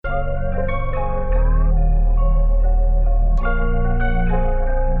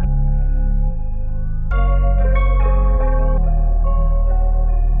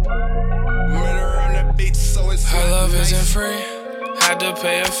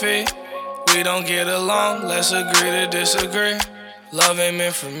fee. We don't get along, let's agree to disagree. Love ain't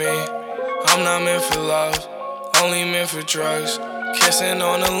meant for me, I'm not meant for love, only meant for drugs. Kissing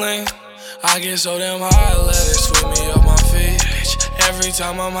on the link, I get so damn high, let it sweep me off my feet. Bitch, every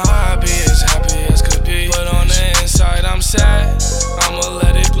time I'm high, I be as happy as could be. But on the inside, I'm sad, I'ma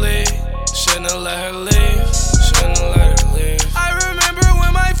let it bleed. Shouldn't have let her leave, shouldn't have let her leave. I remember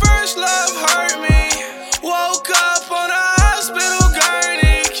when my first love hurt me. Woke up on a hospital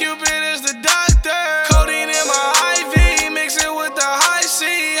gurney. Cupid is the doctor. Codeine in my IV, mix it with the high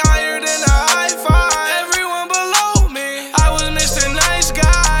C, higher than the high five. Everyone below me, I was Mr. Nice Guy.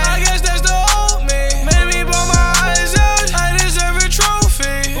 I guess that's the old me. Made me blow my eyes out, I deserve a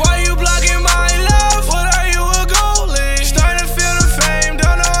trophy. Why you blocking my love? What are you, a goalie? Starting to feel the fame,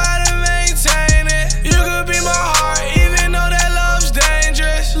 don't know how to maintain it. You could be my heart, even though that love's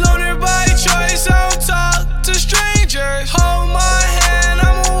dangerous. Loner by choice, I don't talk to strangers. Hold my hand,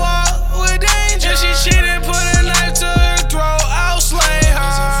 I'ma walk with danger. If she cheated, put a knife to her throat, I'll slay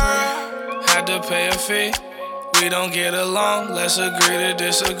her. Had to pay a fee. We don't get along, let's agree to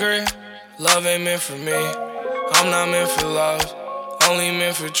disagree. Love ain't meant for me, I'm not meant for love, only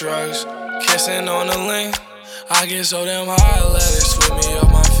meant for drugs. Kissing on the link, I get so damn high, let it sweep me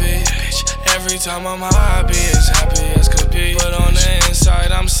off my feet. Bitch, every time I'm high, I be as happy as could be. But on the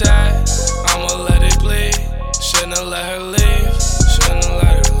inside, I'm sad, I'ma let it bleed. Shouldn't have let her leave, shouldn't have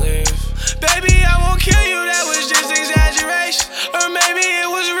let her leave. Baby, I won't kill you, that was just exaggeration. Or maybe it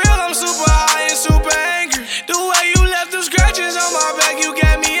was real, I'm super high and super angry. The way you left them scratches on my back, you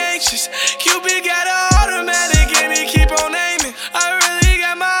got me anxious. Cupid got an automatic and he keep on aiming. I really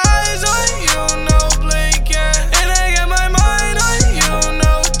got my eyes on you, no blinking. And I got my mind on you,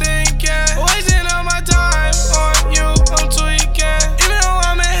 no thinking. Wasting all my time on you, I'm tweaking. Even though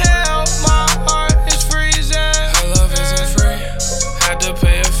I'm in hell, my heart is freezing. Her love isn't free, had to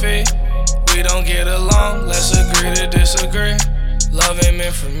pay a fee. We don't get along, let's agree to disagree. Love ain't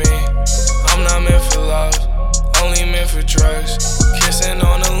meant for me, I'm not meant for love, only meant for drugs. Kissing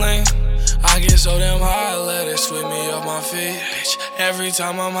on the link, I get so damn high, let it sweep me off my feet. Bitch, every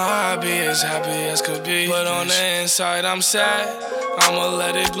time I'm high, I be as happy as could be. But on the inside, I'm sad, I'ma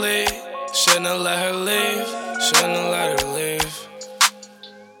let it bleed. Shouldn't have let her leave, shouldn't have let her leave.